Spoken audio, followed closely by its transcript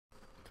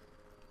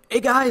Hey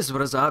guys,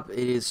 what is up? It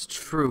is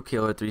True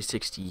Killer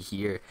 360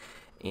 here,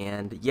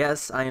 and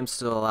yes, I am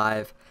still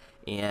alive,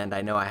 and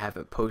I know I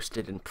haven't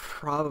posted in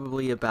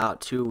probably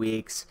about 2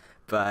 weeks,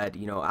 but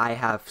I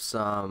have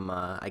some,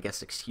 I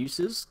guess,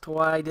 excuses to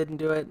why I didn't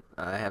do it.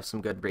 I have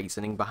some good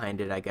reasoning behind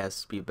it, I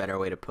guess, be a better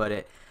way to put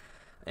it.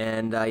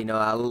 And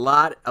a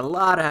lot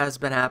has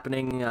been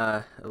happening,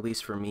 at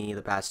least for me,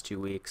 the past 2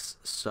 weeks.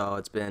 So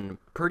it's been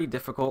pretty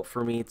difficult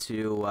for me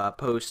to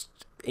post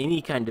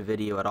any kind of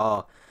video at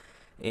all.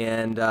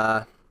 And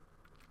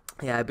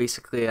yeah,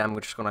 basically, I'm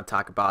just going to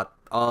talk about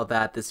all of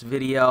that this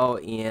video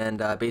and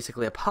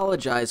basically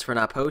apologize for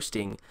not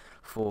posting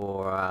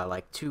for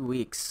like 2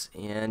 weeks.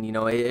 And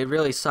it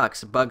really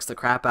sucks. It bugs the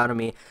crap out of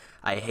me.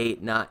 I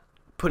hate not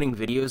putting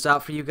videos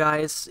out for you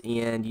guys,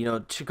 and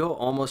to go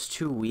almost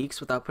 2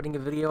 weeks without putting a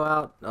video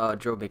out it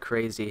drove me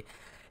crazy.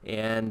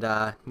 And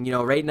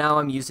right now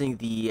I'm using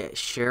the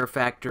Share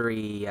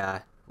Factory,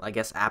 I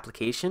guess,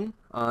 application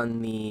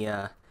on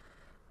the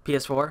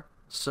PS4.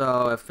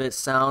 So if it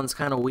sounds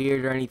kind of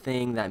weird or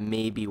anything, that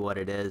may be what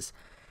it is.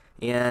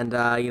 And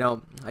I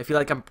feel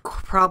like I'm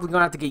probably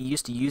gonna have to get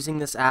used to using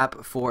this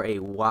app for a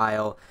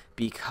while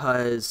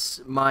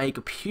because my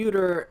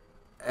computer,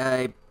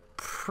 I'm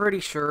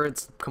pretty sure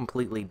it's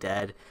completely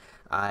dead.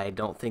 I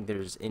don't think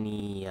there's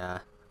any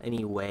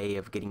way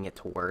of getting it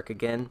to work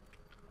again,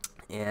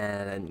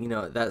 and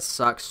that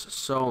sucks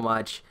so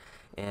much.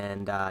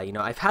 And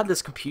I've had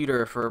this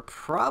computer for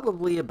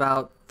probably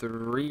about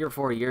 3 or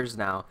 4 years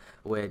now,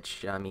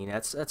 which I mean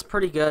that's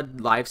pretty good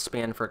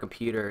lifespan for a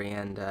computer.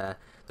 And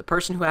the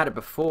person who had it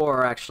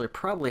before actually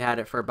probably had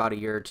it for about a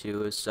year or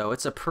two, so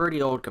it's a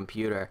pretty old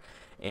computer.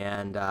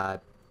 And I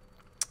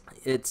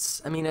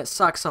mean, it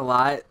sucks a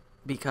lot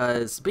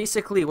because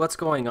basically what's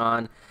going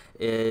on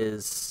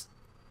is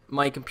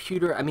my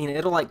computer, I mean,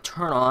 it'll like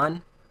turn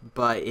on,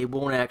 but it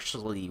won't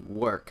actually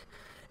work.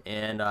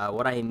 And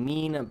what I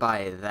mean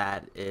by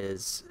that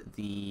is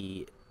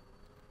the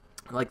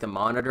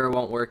monitor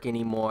won't work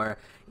anymore,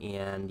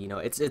 and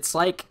it's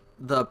like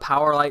the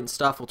power light and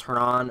stuff will turn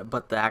on,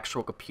 but the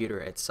actual computer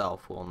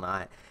itself will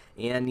not.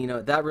 And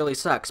that really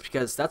sucks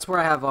because that's where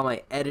I have all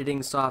my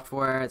editing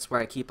software. It's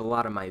where I keep a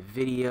lot of my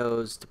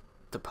videos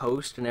to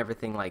post and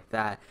everything like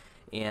that.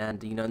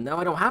 And now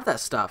I don't have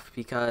that stuff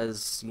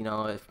because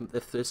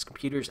if this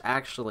computer's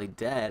actually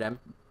dead,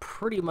 I'm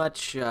pretty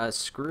much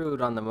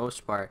screwed on the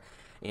most part.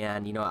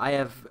 And I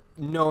have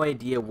no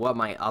idea what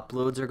my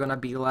uploads are gonna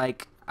be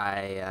like.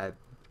 I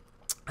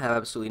have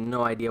absolutely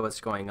no idea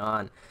what's going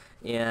on.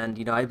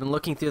 And I've been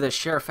looking through the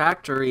Share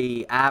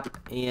Factory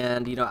app,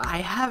 and I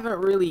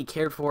haven't really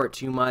cared for it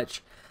too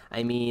much.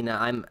 I mean,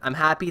 I'm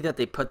happy that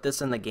they put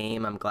this in the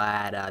game. I'm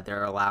glad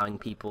they're allowing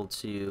people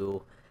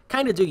to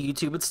kind of do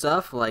YouTube and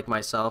stuff like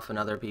myself and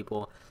other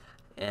people,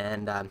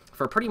 and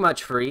for pretty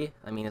much free.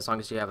 I mean, as long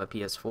as you have a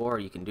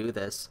PS4, you can do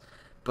this.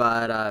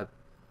 But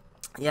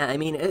yeah, I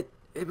mean,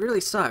 it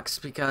really sucks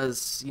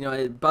because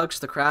it bugs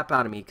the crap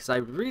out of me because I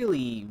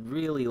really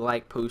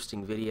like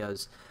posting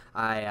videos.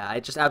 I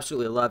just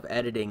absolutely love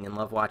editing and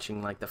love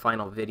watching like the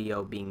final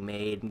video being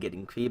made and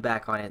getting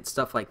feedback on it and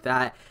stuff like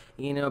that.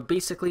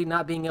 Basically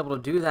not being able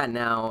to do that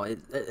now,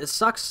 it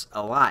sucks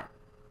a lot,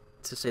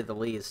 to say the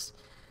least.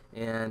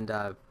 And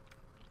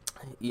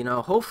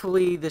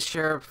hopefully the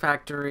Share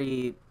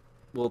Factory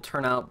will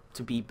turn out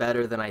to be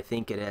better than I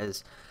think it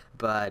is.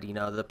 But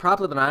the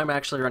problem that I'm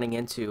actually running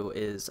into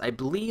is I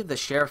believe the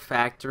Share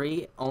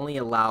Factory only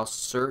allows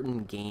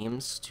certain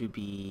games to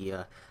be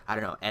I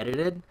don't know,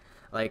 edited.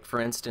 Like,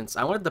 for instance,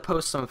 I wanted to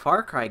post some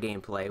Far Cry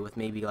gameplay with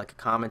maybe like a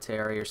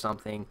commentary or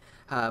something,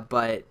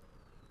 but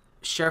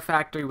Share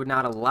Factory would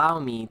not allow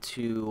me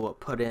to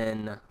put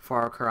in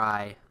Far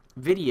Cry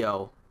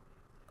video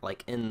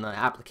like in the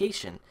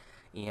application.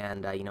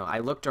 And I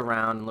looked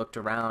around and looked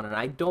around, and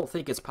I don't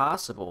think it's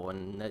possible.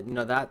 And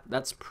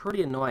that's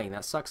pretty annoying.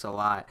 That sucks a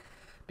lot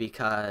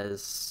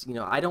because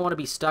I don't want to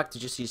be stuck to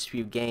just these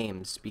few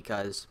games.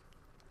 Because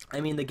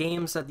I mean, the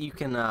games that you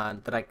can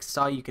that I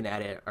saw you can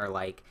edit are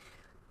like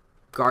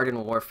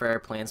Garden Warfare,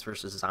 Plants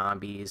vs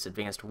Zombies,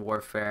 Advanced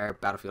Warfare,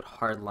 Battlefield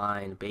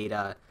Hardline,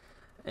 Beta.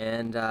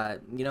 And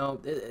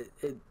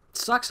it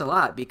sucks a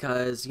lot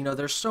because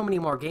there's so many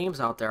more games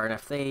out there, and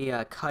if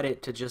they cut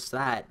it to just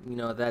that,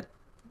 that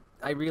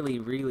I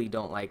really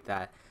don't like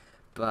that.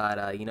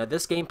 But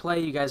this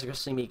gameplay, you guys are gonna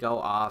see me go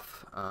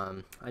off.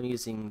 I'm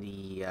using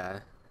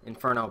the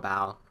Inferno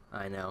Bow.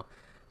 I know,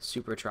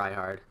 super try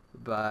hard.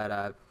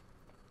 But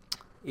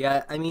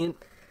yeah, I mean,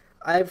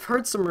 I've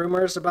heard some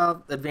rumors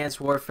about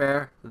Advanced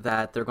Warfare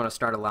that they're going to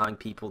start allowing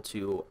people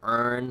to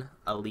earn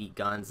elite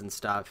guns and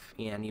stuff,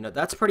 and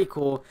that's pretty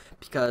cool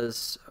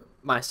because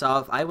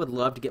myself, I would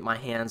love to get my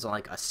hands on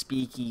like a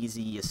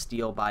Speakeasy, a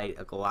Steel Bite,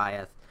 a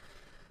Goliath,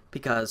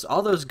 because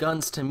all those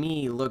guns to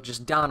me look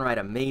just downright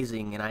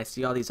amazing, and I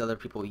see all these other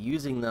people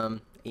using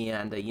them,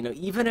 and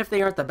even if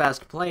they aren't the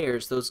best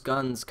players, those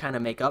guns kind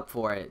of make up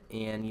for it.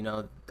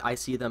 And I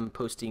see them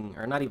posting,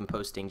 or not even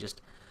posting,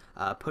 just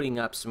putting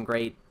up some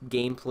great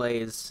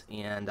gameplays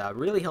and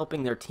really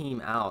helping their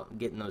team out,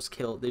 getting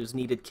those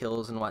needed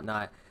kills and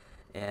whatnot.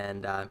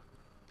 And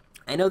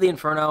I know the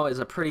Inferno is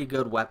a pretty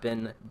good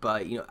weapon,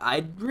 but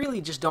I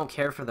really just don't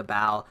care for the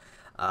Bow.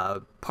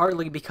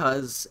 Partly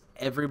because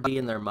everybody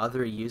and their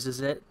mother uses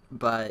it,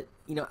 but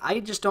I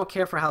just don't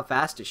care for how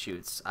fast it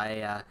shoots.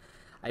 I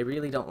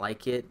really don't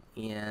like it,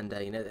 and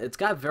it's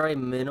got very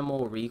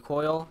minimal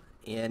recoil,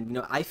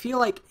 and I feel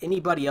like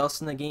anybody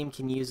else in the game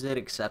can use it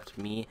except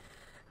me,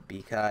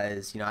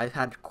 because I've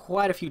had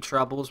quite a few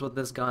troubles with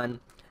this gun.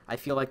 I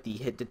feel like the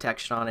hit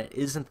detection on it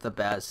isn't the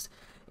best,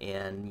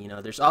 and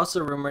there's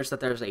also rumors that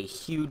there's a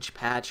huge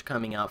patch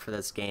coming out for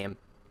this game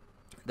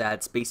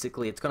that's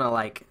basically it's gonna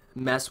like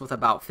mess with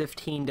about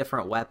 15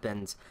 different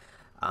weapons,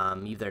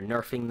 either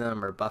nerfing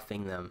them or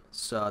buffing them.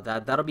 So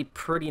that'll be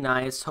pretty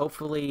nice.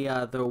 Hopefully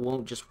they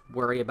won't just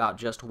worry about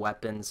just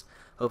weapons.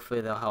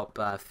 Hopefully they'll help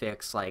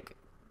fix like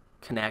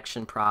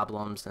connection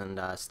problems and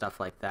stuff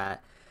like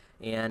that.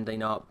 And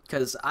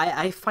because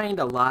I find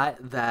a lot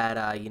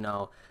that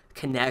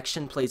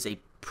connection plays a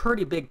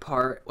pretty big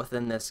part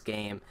within this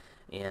game.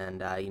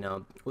 And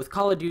with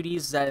Call of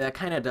Duties, that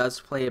kind of does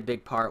play a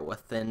big part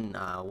within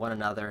one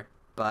another.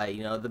 But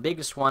the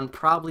biggest one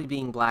probably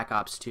being Black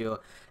Ops 2.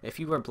 If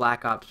you were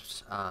Black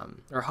Ops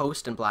or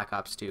host in Black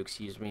Ops 2,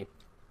 excuse me,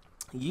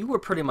 you were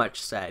pretty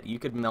much set. You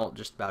could melt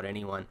just about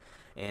anyone.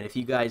 And if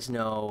you guys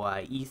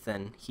know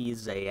Ethan,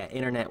 he's a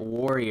internet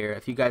warrior.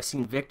 If you guys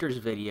seen Victor's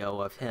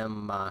video of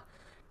him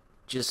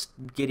just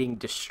getting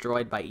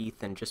destroyed by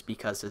Ethan just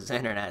because his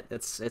internet,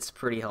 it's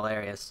pretty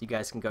hilarious. You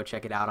guys can go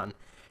check it out on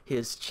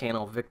his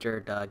channel,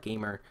 Victor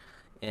Gamer,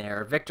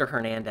 or Victor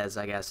Hernandez,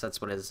 I guess that's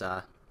what his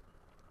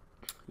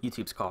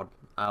YouTube's called.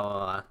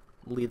 I'll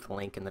leave the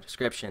link in the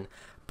description.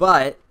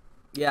 But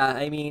yeah,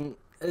 I mean,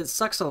 it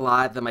sucks a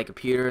lot that my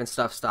computer and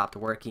stuff stopped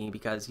working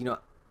because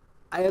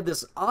I have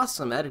this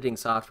awesome editing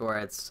software.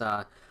 It's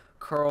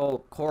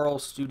Coral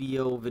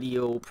Studio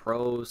Video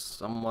Pro,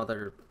 some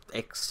other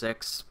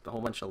X6, a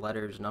whole bunch of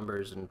letters,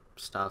 numbers, and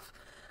stuff.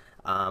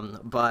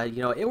 But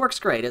it works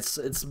great.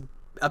 It's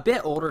a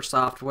bit older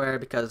software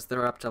because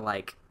they're up to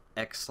like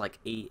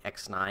X8,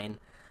 X9,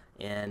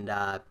 and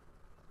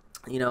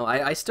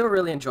I still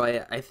really enjoy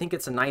it. I think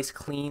it's a nice,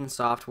 clean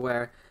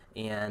software,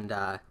 and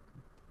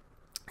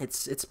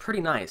it's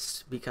pretty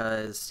nice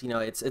because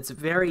it's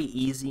very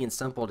easy and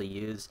simple to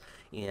use.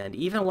 And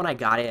even when I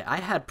got it, I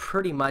had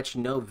pretty much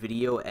no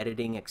video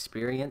editing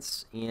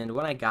experience, and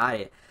when I got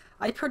it,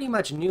 I pretty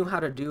much knew how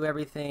to do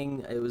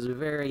everything. It was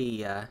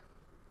very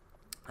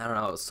I don't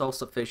know, it was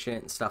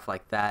self-sufficient and stuff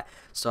like that.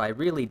 So I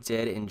really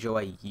did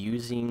enjoy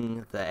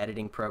using the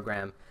editing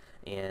program,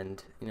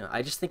 and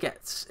I just think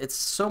it's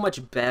so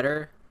much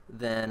better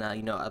than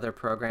other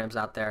programs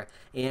out there,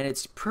 and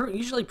it's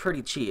usually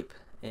pretty cheap.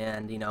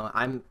 And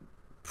I'm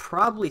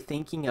probably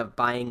thinking of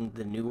buying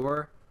the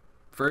newer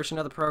version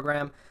of the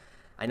program.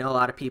 I know a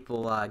lot of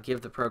people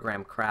give the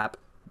program crap,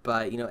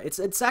 but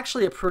it's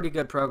actually a pretty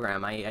good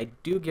program. I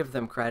do give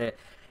them credit.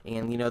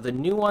 And the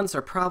new ones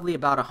are probably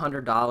about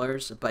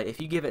 $100, but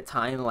if you give it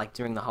time, like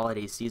during the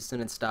holiday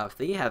season and stuff,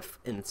 they have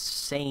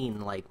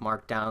insane like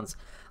markdowns.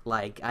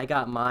 Like I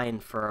got mine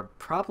for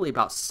probably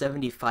about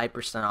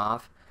 75%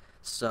 off,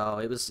 so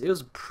it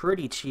was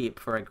pretty cheap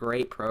for a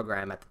great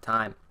program at the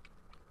time.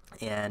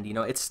 And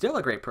it's still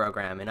a great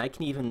program, and I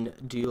can even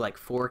do like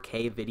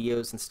 4K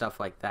videos and stuff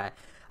like that.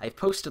 I've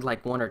posted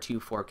like 1 or 2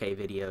 4K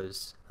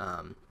videos,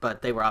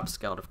 but they were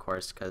upscaled, of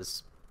course,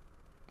 because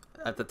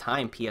at the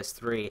time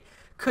PS3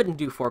 couldn't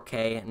do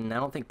 4K, and I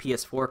don't think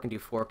PS4 can do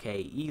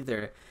 4K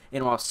either.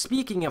 And while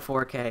speaking of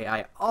 4K,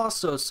 I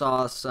also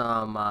saw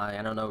some,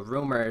 I don't know,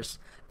 rumors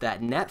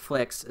that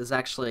Netflix is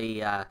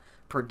actually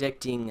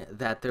predicting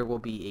that there will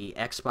be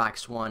a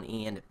Xbox One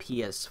and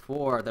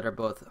PS4 that are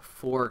both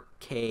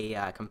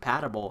 4K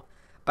compatible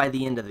by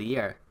the end of the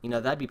year.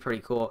 That'd be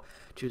pretty cool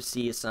to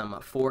see some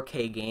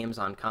 4K games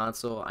on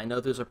console. I know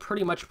those are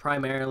pretty much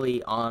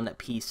primarily on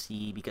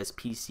PC because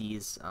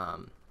PCs,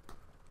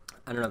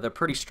 I don't know, they're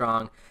pretty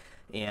strong,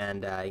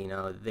 and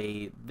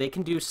they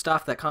can do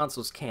stuff that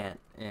consoles can't,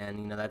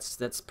 and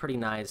that's pretty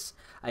nice.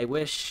 I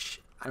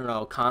wish, I don't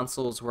know,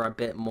 consoles were a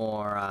bit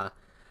more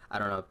I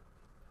don't know,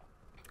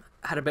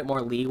 had a bit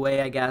more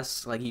leeway, I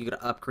guess. Like you could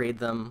upgrade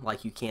them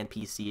like you can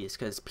PCs,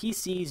 because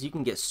PCs you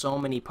can get so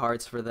many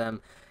parts for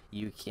them.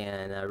 You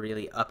can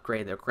really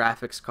upgrade their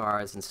graphics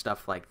cards and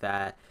stuff like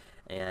that,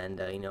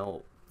 and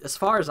as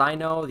far as I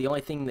know, the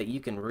only thing that you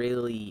can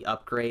really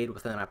upgrade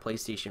within a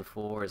PlayStation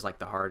 4 is like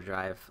the hard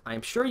drive.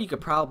 I'm sure you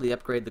could probably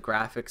upgrade the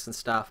graphics and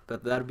stuff,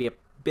 but that would be a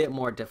bit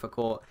more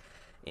difficult.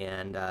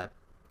 And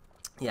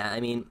yeah, I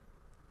mean,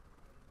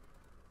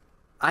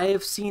 I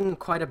have seen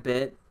quite a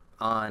bit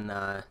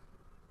on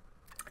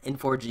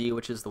N4G,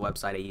 which is the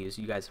website I use.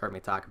 You guys heard me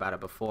talk about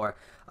it before,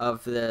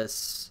 of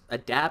this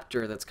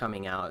adapter that's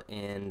coming out,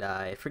 and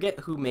I forget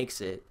who makes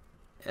it,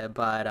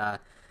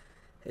 but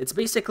it's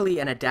basically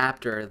an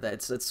adapter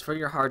it's for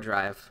your hard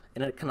drive,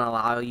 and it can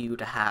allow you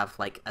to have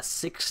like a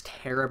 6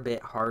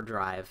 terabit hard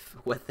drive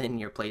within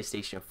your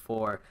PlayStation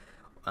 4,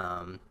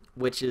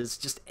 which is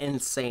just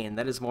insane.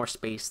 That is more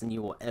space than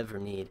you will ever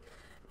need.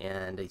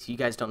 And if you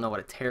guys don't know what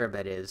a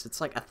terabit is,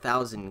 it's like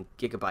 1,000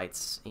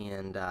 gigabytes,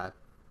 and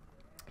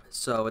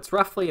So it's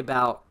roughly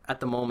about, at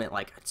the moment,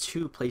 like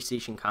 2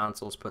 PlayStation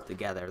consoles put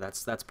together.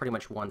 That's pretty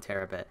much 1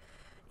 terabit,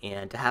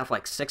 and to have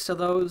like 6 of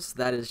those,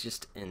 that is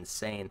just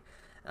insane.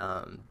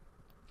 Um,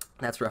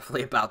 that's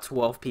roughly about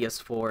 12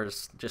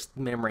 PS4s, just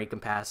memory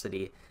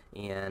capacity,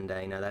 and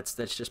that's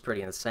just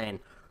pretty insane.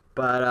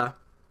 But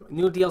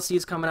new DLC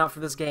is coming out for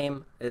this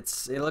game. It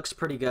looks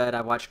pretty good.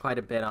 I watched quite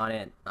a bit on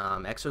it.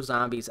 Exo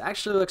Zombies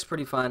actually looks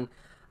pretty fun.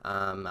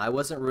 I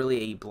wasn't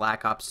really a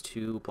Black Ops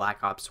 2,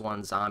 Black Ops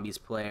 1 Zombies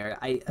player.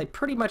 I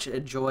pretty much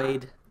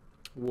enjoyed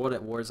World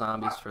at War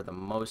Zombies for the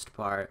most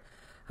part.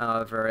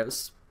 However,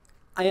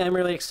 I am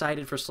really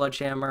excited for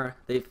Sledgehammer.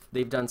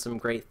 They've done some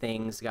great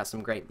things, got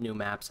some great new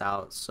maps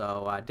out.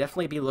 So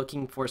definitely be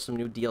looking for some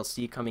new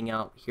DLC coming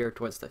out here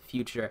towards the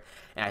future.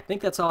 And I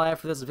think that's all I have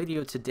for this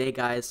video today,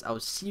 guys. I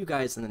will see you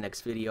guys in the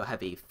next video.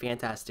 Have a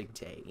fantastic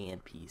day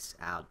and peace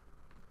out.